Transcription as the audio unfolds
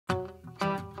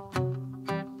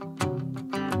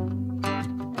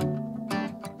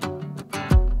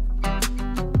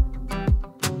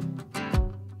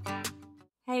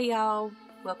Hey y'all,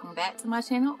 welcome back to my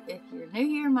channel. If you're new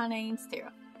here, my name's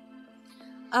Tarah.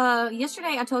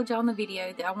 Yesterday I told y'all in the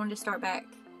video that I wanted to start back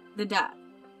the diet.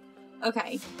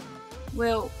 Okay,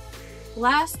 well,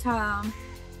 last time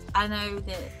I know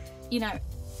that,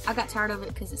 I got tired of it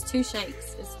because it's 2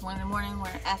 shakes. It's 1 in the morning, 1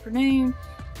 in the afternoon,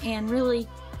 and really,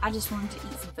 I just wanted to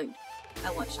eat some food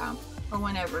at lunchtime or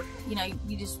whenever. You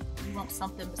want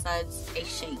something besides a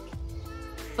shake.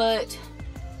 But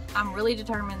I'm really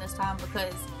determined this time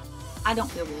because I don't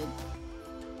feel good.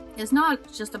 It's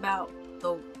not just about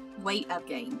the weight I've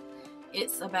gained.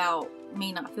 It's about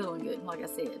me not feeling good, like I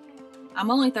said. I'm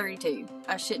only 32.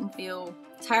 I shouldn't feel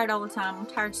tired all the time. I'm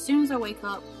tired as soon as I wake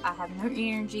up. I have no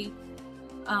energy.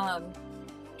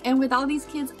 And with all these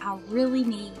kids, I really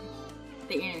need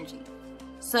the energy.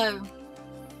 So,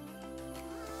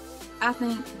 I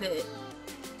think that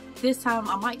this time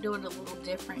I might do it a little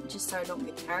different just so I don't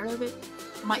get tired of it.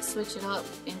 I might switch it up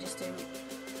and just do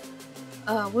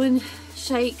 1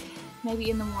 shake maybe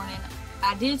in the morning.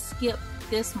 I did skip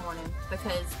this morning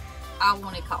because I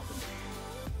wanted coffee.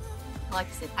 Like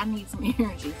I said, I need some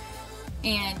energy.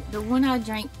 And the one I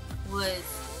drank was,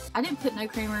 I didn't put no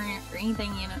creamer in it or anything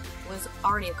in it. It was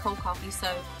already a cold coffee,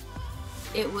 so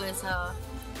it was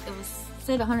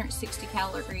said 160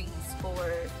 calories for,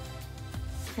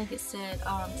 I think it said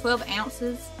 12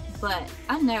 ounces, but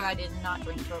I know I did not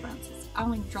drink 12 ounces. I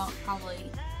only drank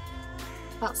probably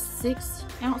about 6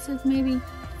 ounces maybe.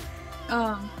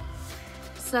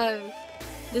 So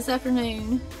this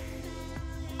afternoon,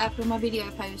 after my video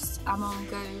post, I'm gonna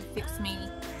go fix me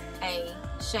a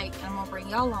shake and I'm gonna bring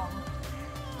y'all along.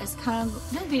 It's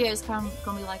this video is kind of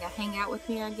gonna be like a hangout with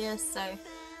me, I guess. So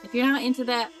if you're not into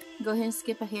that, go ahead and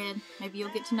skip ahead. Maybe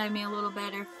you'll get to know me a little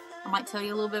better. I might tell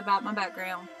you a little bit about my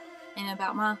background and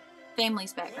about my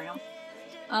family's background,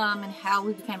 and how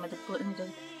we became a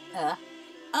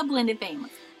blended family.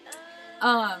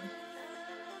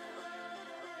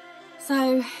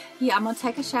 So yeah, I'm gonna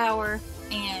take a shower,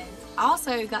 and I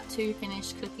also got to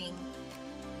finish cooking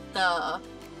the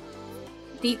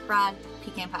deep fried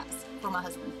pecan pies for my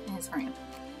husband and his friend.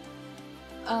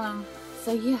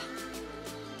 So yeah,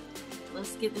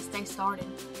 let's get this day started.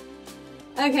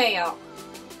 Okay, y'all.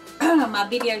 My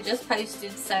video just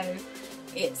posted, so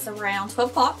it's around 12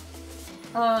 o'clock.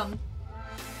 I'm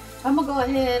gonna go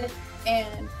ahead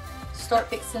and start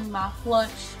fixing my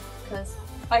lunch because,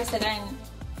 like I said,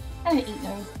 I didn't eat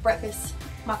no breakfast.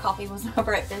 My coffee was my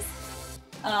breakfast.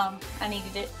 I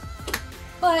needed it,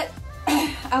 but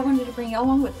I wanted to bring y'all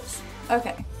along with us.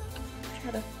 Okay,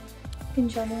 try to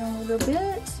pinch y'all down a little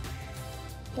bit so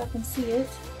y'all can see it.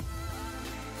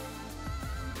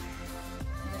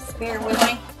 Just bear with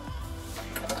me.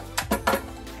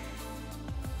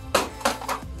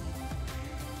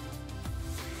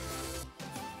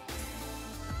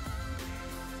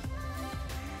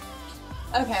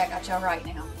 Okay, I got y'all right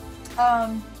now.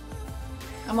 I'm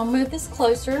gonna move this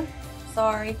closer.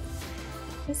 Sorry.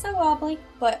 It's so wobbly,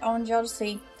 but I want y'all to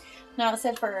see. Now it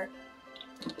said for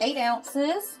 8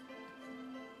 ounces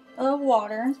of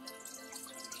water.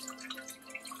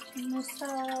 On this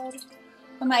side.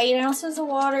 For my 8 ounces of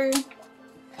water.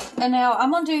 And now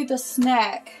I'm gonna do the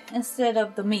snack instead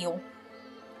of the meal.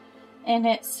 And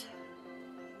it's,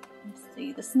 let's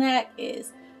see, the snack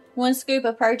is 1 scoop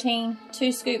of protein,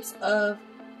 2 scoops of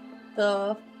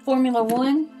the Formula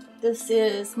 1. This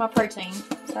is my protein,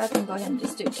 so I can go ahead and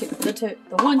just do the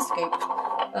 1 scoop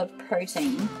of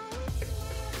protein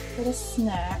for the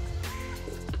snack.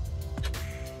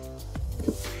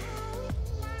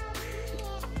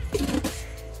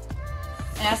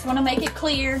 And I just want to make it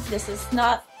clear, this is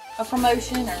not a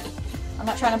promotion, or I'm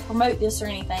not trying to promote this or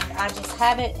anything. I just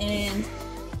have it and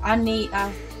I need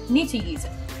to use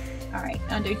it. Alright,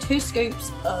 I'll do 2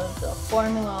 scoops of the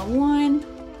Formula 1.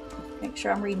 Make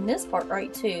sure I'm reading this part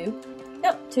right too.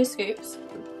 Yep, 2 scoops.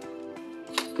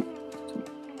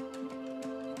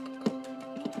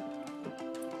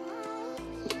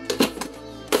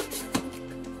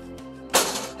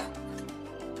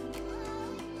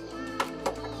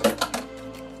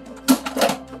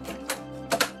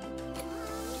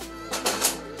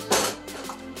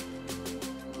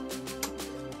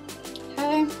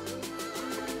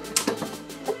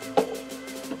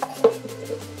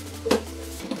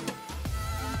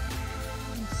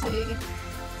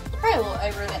 Probably a little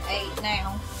over than 8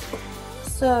 now.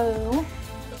 So,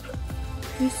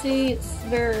 you see it's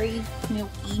very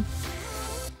milky,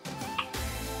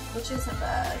 which isn't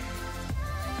bad. I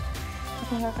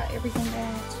think I've got everything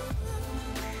out.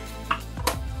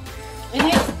 And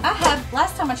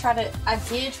last time I tried it, I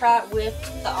did try it with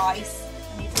the ice.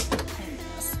 I need to clean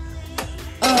this.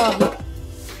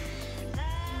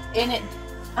 And it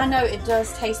I know it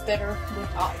does taste better with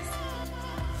ice.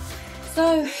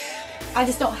 So, I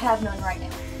just don't have none right now.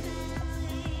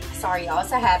 Sorry y'all,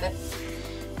 it's a habit.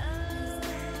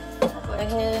 I'll go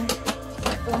ahead and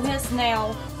open this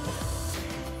now.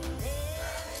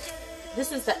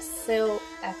 This is that cell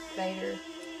activator.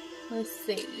 Let's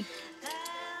see.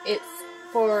 It's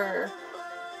for...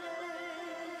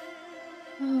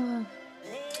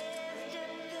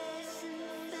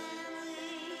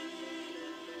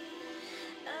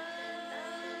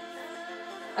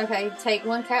 Okay, take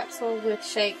 1 capsule with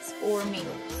shakes or meals.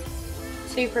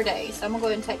 2 per day. So I'm gonna go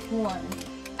ahead and take 1.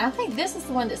 I think this is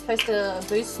the one that's supposed to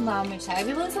boost my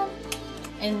metabolism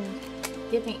and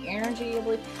give me energy, I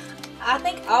believe. I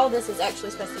think all this is actually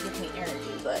supposed to give me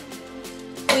energy, but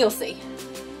we'll see.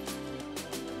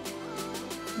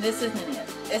 This isn't it.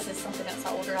 This is something else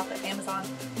I ordered off of Amazon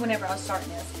whenever I was starting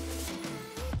this.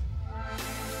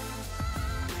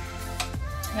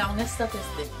 Y'all, this stuff is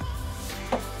thick.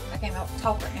 I came out the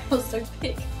top right now. It's so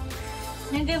thick.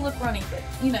 And it did look runny, but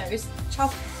you know, it's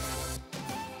chocolate.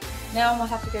 Now I'm gonna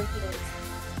have to go get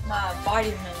my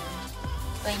vitamin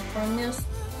thing from this.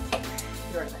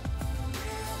 Be right back.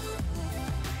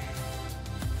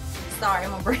 Sorry,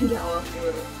 I'm gonna bring y'all up a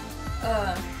little.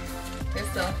 It's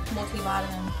the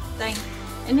multivitamin thing,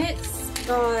 and it's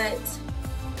got.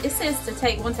 It says to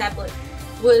take 1 tablet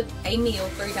with a meal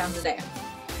 3 times a day.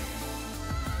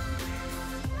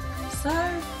 So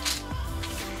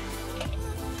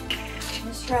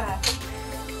let's try.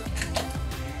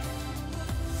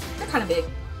 They're kind of big.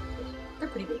 They're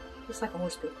pretty big. It's like a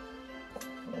horse poop.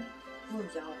 Oh,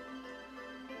 y'all.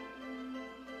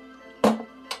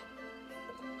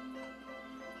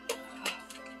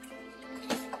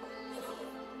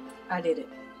 I did it.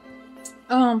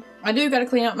 I do gotta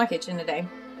clean up my kitchen today.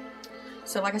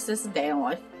 So like I said, it's a day in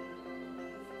life.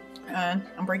 And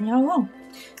I'm bringing y'all along.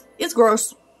 It's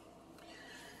gross.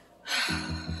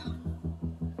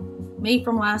 Me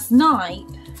from last night,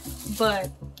 but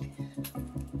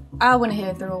I went ahead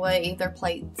and threw away their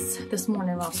plates this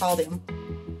morning when I saw them.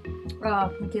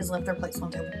 The kids left their plates on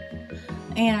the table.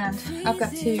 And I've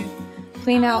got to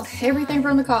clean out everything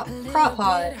from the crock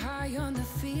pot.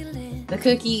 The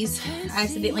cookies, I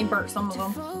accidentally burnt some of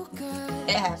them.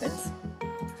 It happens.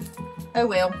 Oh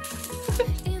well.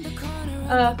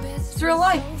 It's real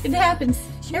life. It happens.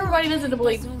 Everybody does it, I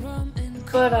believe.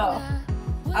 But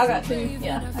I got to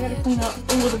clean up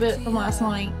a little bit from last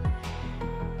night.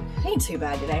 Ain't too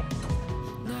bad today.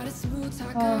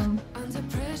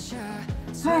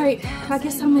 Alright, I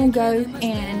guess I'm gonna go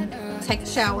and take a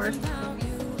shower.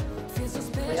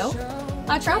 Well,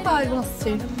 my tripod wants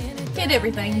to hit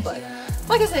everything, but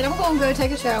like I said, I'm gonna go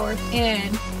take a shower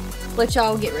and let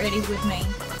y'all get ready with me.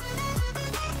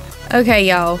 Okay,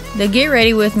 y'all, the get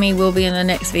ready with me will be in the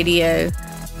next video.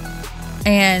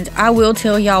 And I will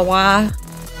tell y'all why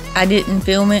I didn't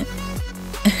film it.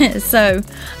 So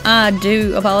I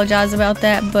do apologize about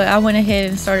that, but I went ahead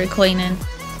and started cleaning.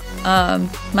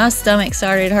 My stomach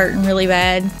started hurting really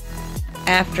bad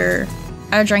after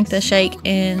I drank the shake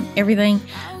and everything.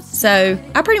 So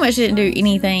I pretty much didn't do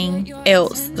anything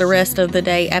else the rest of the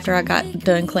day after I got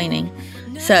done cleaning.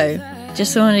 So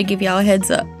just wanted to give y'all a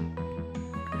heads up.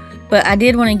 But I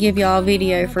did want to give y'all a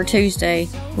video for Tuesday,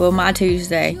 well, my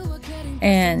Tuesday,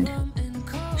 and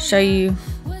show you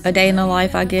a day in the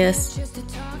life, I guess.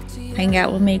 Hang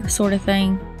out with me sort of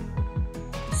thing.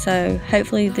 So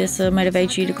hopefully this will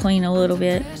motivate you to clean a little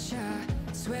bit.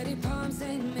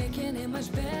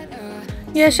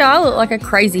 Yes, y'all, I look like a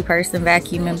crazy person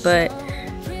vacuuming, but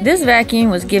this vacuum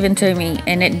was given to me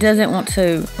and it doesn't want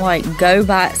to like go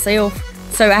by itself.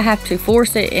 So I have to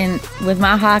force it in with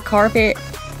my high carpet.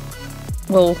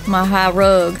 Well, my high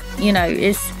rug, you know,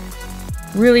 it's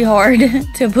really hard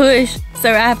to push,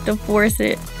 so I have to force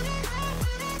it.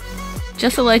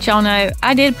 Just to let y'all know,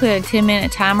 I did put a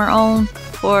 10-minute timer on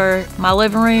for my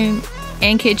living room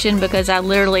and kitchen because I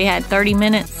literally had 30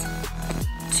 minutes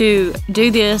to do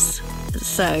this,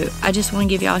 so I just want to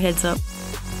give y'all a heads up.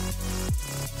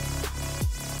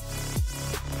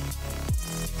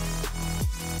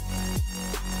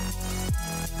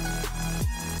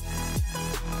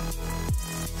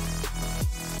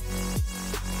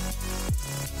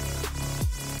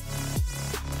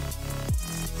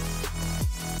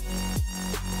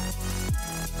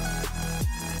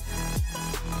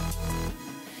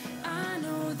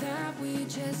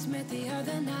 Just met the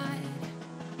other night,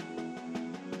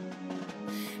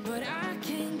 but I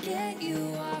can't get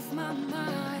you off my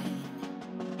mind.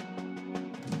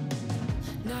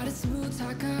 Not not a smooth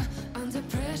talker under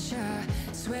pressure.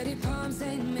 Sweaty palms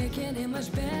ain't making it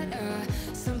much better.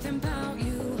 Something about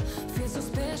you feels so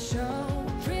special.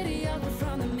 Pretty awkward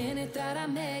from the minute that I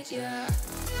met you.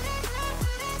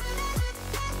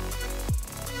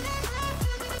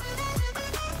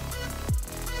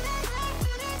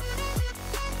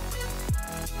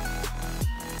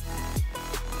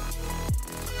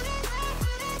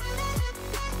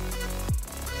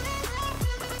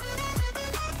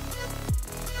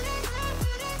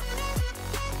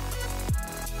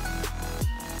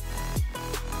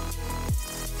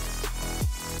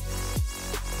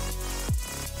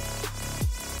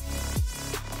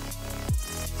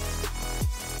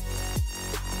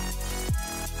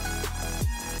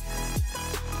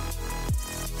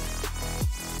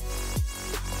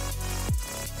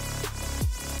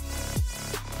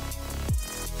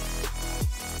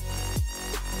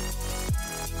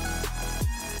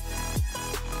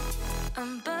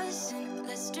 I'm buzzing,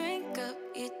 let's drink up.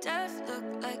 Your death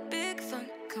look like big fun.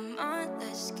 Come on,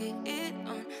 let's get it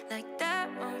on. Like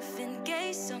that Marvin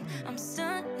Gaye song. I'm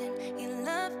stunning, you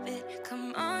love it.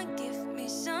 Come on, give me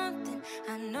something.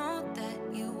 I know that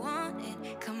you want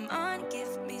it. Come on,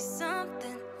 give me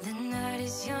something. The night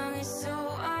is young and so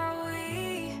are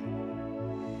we.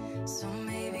 So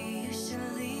maybe you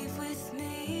should leave with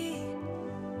me.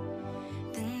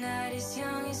 The night is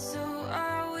young and so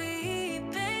are we.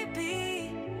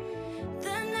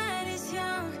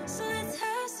 So let's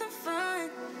have some fun.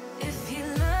 If you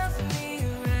love me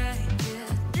right,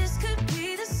 yeah, this could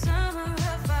be the summer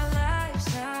of our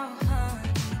lives now, honey.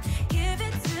 Give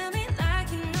it to me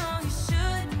like you know you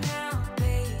should now,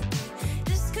 baby.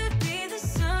 This could be the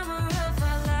summer of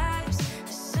our lives,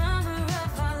 the summer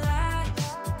of our lives.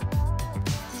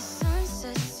 The sun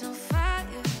sets on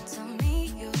fire, tell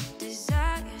me your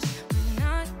desires. We're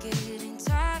not getting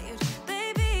tired,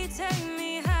 baby, take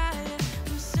me higher.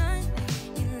 I'm sunny.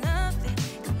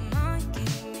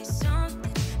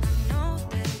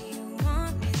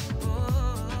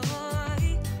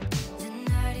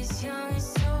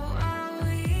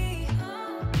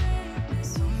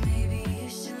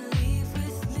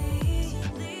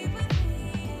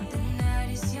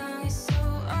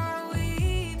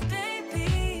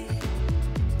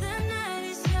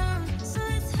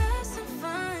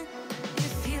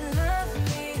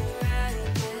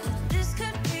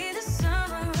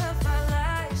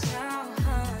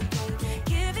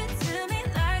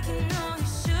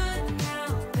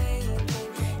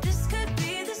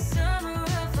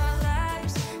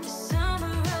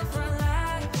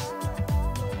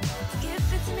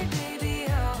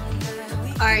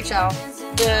 Alright, y'all.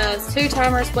 The 2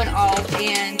 timers went off,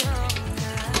 and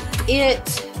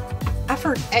I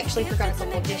actually forgot a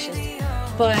couple of dishes,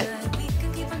 but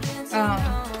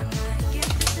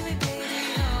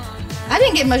I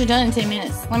didn't get much done in 10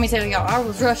 minutes. Let me tell y'all, I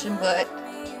was rushing, but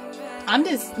I'm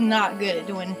just not good at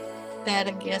doing that,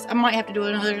 I guess. I might have to do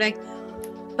it another day,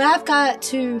 but I've got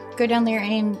to go down there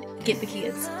and get the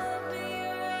kids.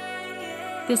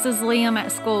 This is Liam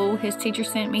at school. His teacher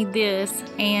sent me this,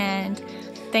 and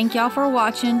thank y'all for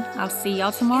watching. I'll see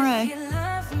y'all tomorrow.